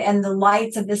and the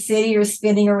lights of the city are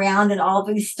spinning around, and all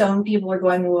these stoned people are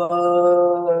going,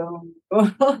 whoa.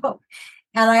 And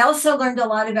I also learned a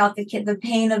lot about the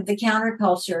pain of the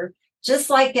counterculture.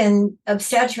 Just like in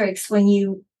obstetrics, when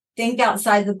you think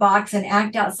outside the box and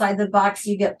act outside the box,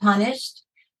 you get punished.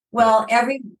 Well,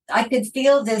 I could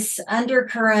feel this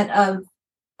undercurrent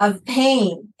of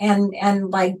pain and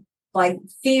like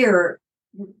fear.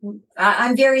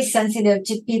 I'm very sensitive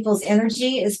to people's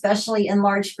energy, especially in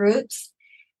large groups.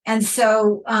 And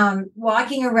so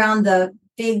walking around the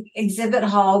big exhibit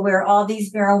hall where all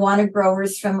these marijuana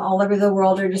growers from all over the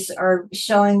world are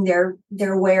showing their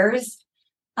wares,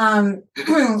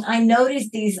 I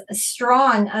noticed these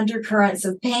strong undercurrents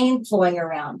of pain flowing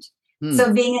around.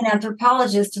 So being an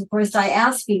anthropologist, of course, I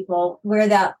asked people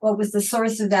what was the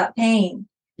source of that pain.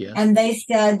 Yeah. And they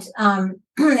said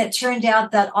it turned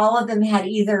out that all of them had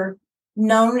either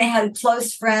had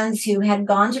close friends who had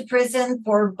gone to prison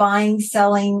for buying,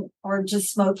 selling, or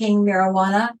just smoking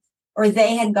marijuana, or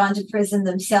they had gone to prison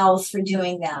themselves for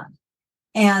doing that.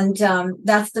 And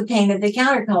that's the pain of the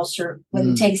counterculture, what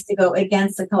it takes to go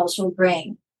against the cultural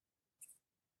grain.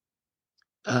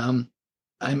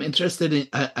 I'm interested in,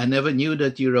 I never knew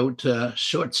that you wrote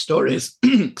short stories.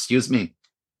 Excuse me.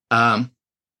 Can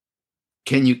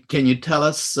you tell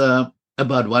us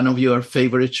about one of your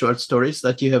favorite short stories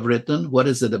that you have written? What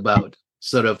is it about?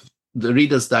 Sort of the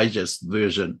Reader's Digest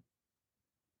version.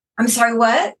 I'm sorry,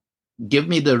 what? Give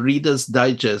me the Reader's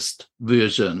Digest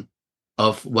version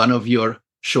of one of your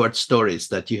short stories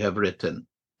that you have written.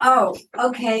 Oh,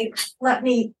 okay. Let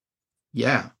me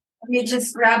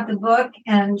just grab the book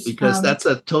because that's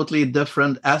a totally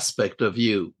different aspect of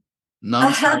you.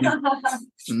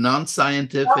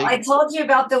 Non-scientific. Well, I told you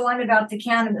about the one about the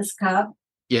Cannabis Cup.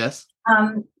 Yes.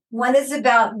 One is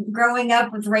about growing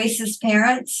up with racist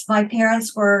parents. My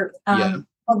parents were, the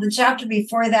chapter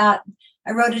before that,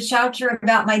 I wrote a chapter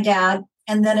about my dad,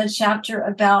 and then a chapter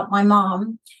about my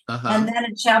mom, and then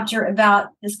a chapter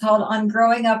it's called On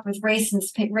Growing Up with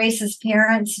Racist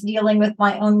Parents, Dealing with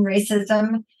My Own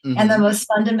Racism, and the Most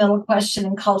Fundamental Question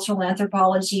in Cultural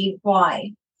Anthropology,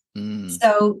 Why?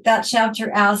 So that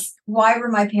chapter asks, why were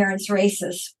my parents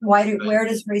racist? Where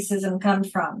does racism come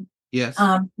from? Yes.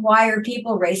 Why are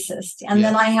people racist? And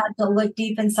then I had to look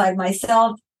deep inside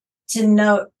myself to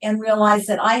know and realize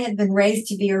that I had been raised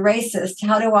to be a racist.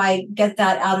 How do I get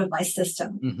that out of my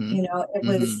system? It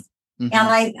was,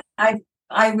 and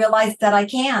I realized that I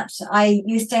can't. I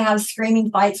used to have screaming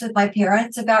fights with my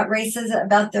parents about racism,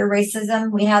 about their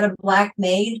racism. We had a black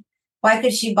maid. Why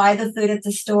could she buy the food at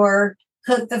the store,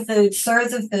 cook the food,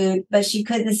 serve the food, but she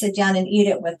couldn't sit down and eat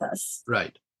it with us?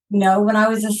 Right. When I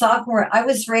was a sophomore, I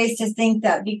was raised to think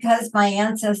that because my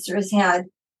ancestors had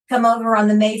come over on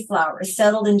the Mayflower,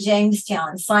 settled in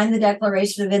Jamestown, signed the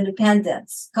Declaration of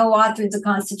Independence, co-authored the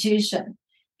Constitution.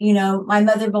 My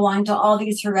mother belonged to all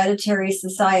these hereditary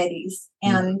societies.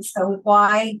 And so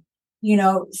why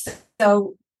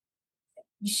So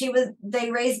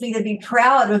they raised me to be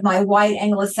proud of my white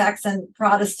Anglo-Saxon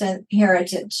Protestant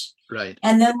heritage. Right.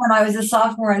 And then when I was a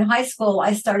sophomore in high school,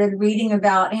 I started reading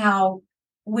about how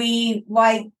we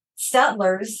white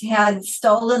settlers had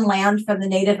stolen land from the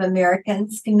Native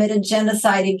Americans, committed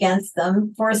genocide against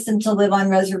them, forced them to live on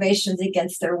reservations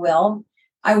against their will.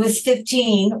 I was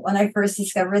 15 when I first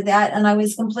discovered that, and I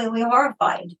was completely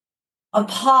horrified,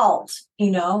 appalled,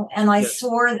 and I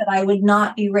swore that I would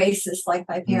not be racist like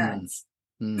my parents.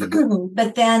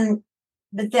 But then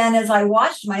as I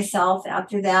watched myself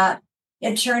after that,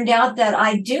 it turned out that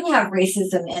I do have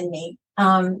racism in me.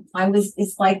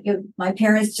 It's like my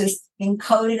parents just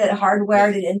encoded it,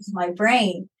 hardwired it into my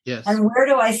brain. Yes. And where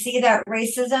do I see that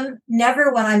racism?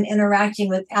 Never when I'm interacting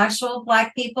with actual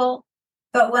Black people,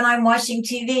 but when I'm watching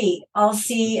TV, I'll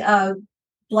see a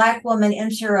Black woman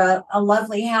enter a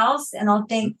lovely house, and I'll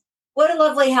think, what a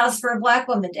lovely house for a Black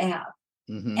woman to have.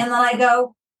 And then I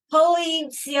go, holy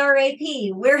crap,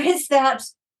 where is that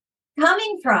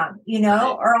coming from?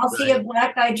 Or I'll see a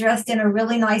Black guy dressed in a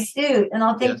really nice suit, and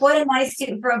I'll think, what a nice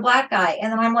suit for a Black guy.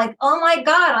 And then I'm like, oh my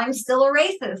God, I'm still a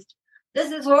racist.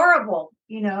 This is horrible.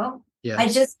 I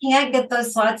just can't get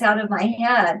those thoughts out of my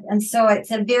head. And so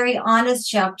it's a very honest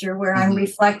chapter where I'm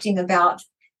reflecting about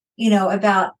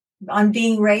I'm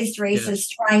being raised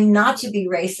racist, trying not to be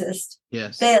racist.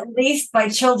 Yes. But at least my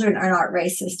children are not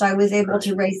racist. I was able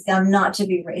to raise them not to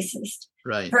be racist.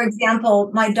 Right. For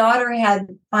example, my daughter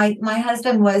had my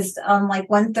husband was like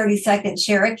 1/32nd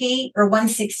Cherokee or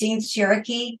 1/16th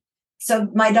Cherokee. So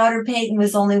my daughter Peyton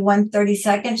was only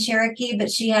 1/32nd Cherokee,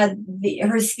 but she had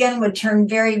her skin would turn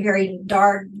very, very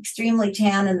dark, extremely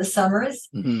tan in the summers.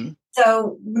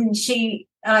 So when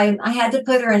I had to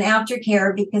put her in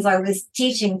aftercare because I was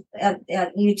teaching at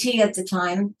UT at the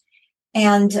time.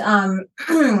 And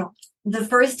the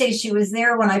first day she was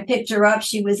there, when I picked her up,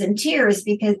 she was in tears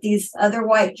because these other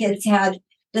white kids had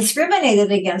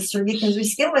discriminated against her because her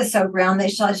skin was so brown.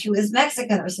 They thought she was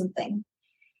Mexican or something.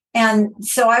 And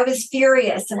so I was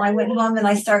furious, and I went home and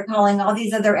I started calling all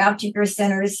these other aftercare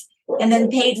centers. And then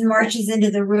Peyton marches into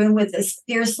the room with this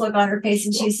fierce look on her face,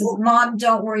 and she says, Mom,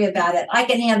 don't worry about it. I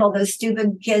can handle those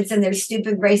stupid kids and their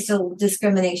stupid racial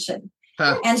discrimination.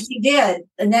 And she did.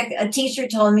 A teacher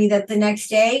told me that the next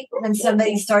day, when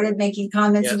somebody started making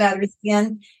comments about her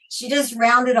skin, she just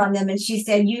rounded on them and she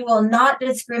said, you will not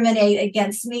discriminate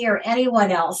against me or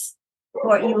anyone else.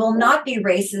 Or you will not be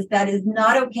racist. That is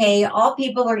not okay. All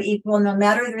people are equal, no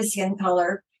matter their skin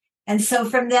color. And so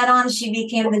from then on, she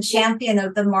became the champion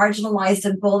of the marginalized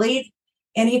and bullied.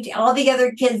 And all the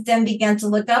other kids then began to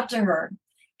look up to her.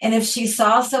 And if she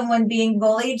saw someone being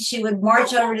bullied, she would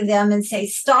march over to them and say,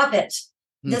 stop it.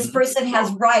 This person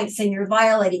has rights and you're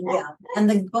violating them. And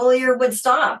the bullier would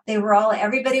stop.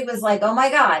 Everybody was like, oh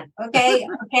my God, okay,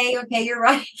 you're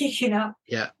right.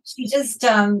 Yeah. She just,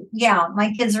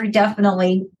 my kids are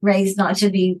definitely raised not to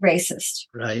be racist.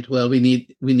 Right. Well, we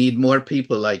need more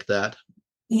people like that.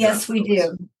 Yes, we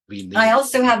do. I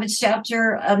also have a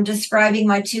chapter describing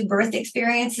my 2 birth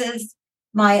experiences,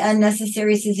 my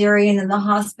unnecessary cesarean in the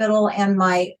hospital and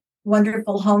my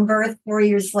wonderful home birth 4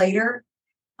 years later.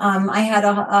 I had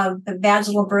a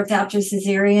vaginal birth after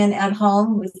cesarean at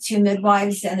home with 2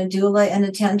 midwives and a doula in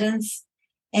attendance.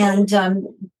 And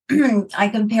I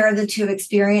compare the 2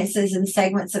 experiences in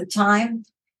segments of time.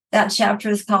 That chapter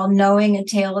is called Knowing: A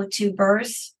Tale of 2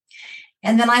 Births.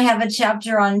 And then I have a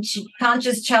chapter on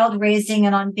conscious child raising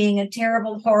and on being a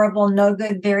terrible, horrible, no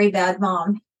good, very bad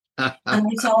mom. And I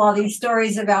tell all these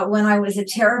stories about when I was a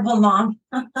terrible mom.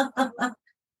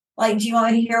 Like, do you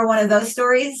want me to hear one of those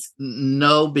stories?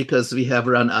 No, because we have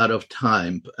run out of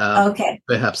time. Okay.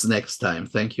 Perhaps next time.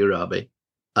 Thank you, Robbie.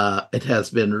 It has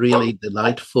been really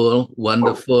delightful,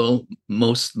 wonderful,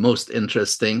 most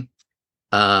interesting.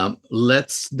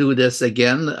 Let's do this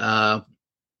again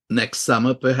next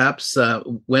summer, perhaps.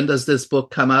 When does this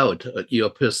book come out, your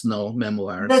personal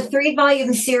memoirs? The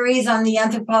 3-volume series on the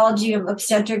anthropology of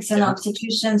obstetrics and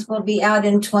obstetricians will be out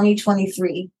in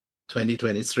 2023.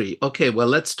 2023. Okay, well,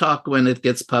 let's talk when it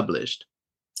gets published.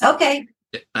 Okay.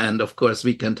 And of course,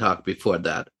 we can talk before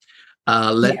that.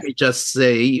 Let me just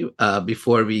say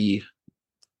before we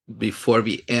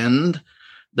end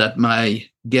that my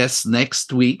guest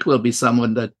next week will be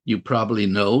someone that you probably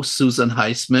know, Susan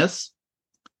Highsmith,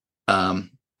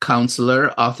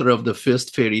 counselor, author of the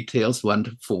first fairy tales 1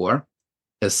 to 4,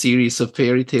 a series of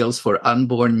fairy tales for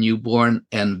unborn, newborn,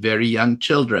 and very young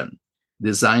children,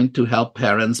 designed to help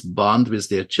parents bond with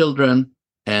their children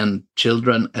and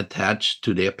children attached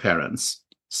to their parents.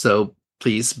 So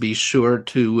please be sure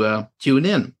to tune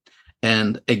in.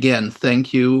 And again,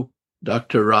 thank you,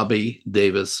 Dr. Robbie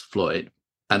Davis-Floyd.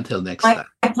 Until next time.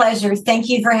 My pleasure. Thank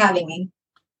you for having me.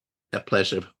 A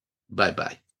pleasure.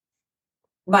 Bye-bye.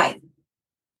 Bye.